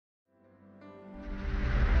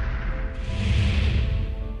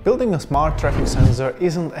Building a smart traffic sensor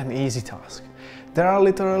isn't an easy task. There are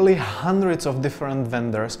literally hundreds of different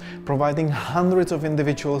vendors providing hundreds of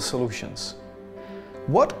individual solutions.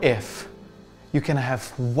 What if you can have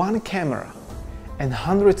one camera and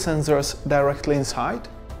 100 sensors directly inside?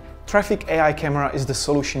 Traffic AI Camera is the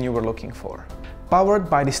solution you were looking for. Powered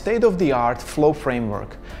by the state-of-the-art Flow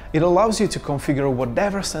framework, it allows you to configure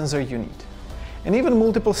whatever sensor you need, and even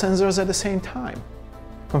multiple sensors at the same time.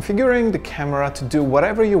 Configuring the camera to do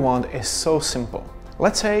whatever you want is so simple.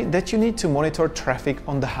 Let's say that you need to monitor traffic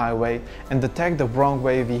on the highway and detect the wrong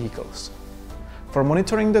way vehicles. For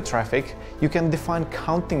monitoring the traffic, you can define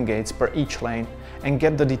counting gates per each lane and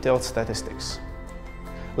get the detailed statistics.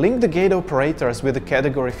 Link the gate operators with a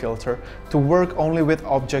category filter to work only with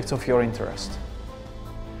objects of your interest.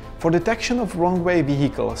 For detection of wrong way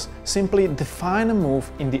vehicles, simply define a move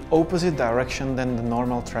in the opposite direction than the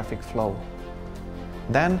normal traffic flow.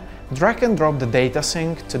 Then drag and drop the data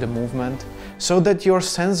sync to the movement so that your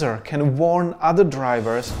sensor can warn other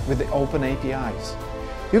drivers with the open APIs.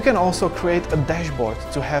 You can also create a dashboard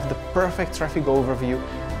to have the perfect traffic overview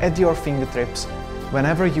at your fingertips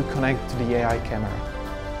whenever you connect to the AI camera.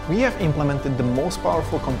 We have implemented the most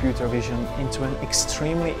powerful computer vision into an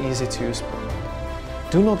extremely easy-to-use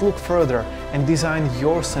product. Do not look further and design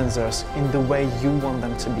your sensors in the way you want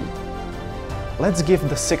them to be. Let's give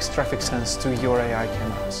the 6th traffic sense to your AI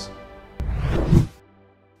cameras.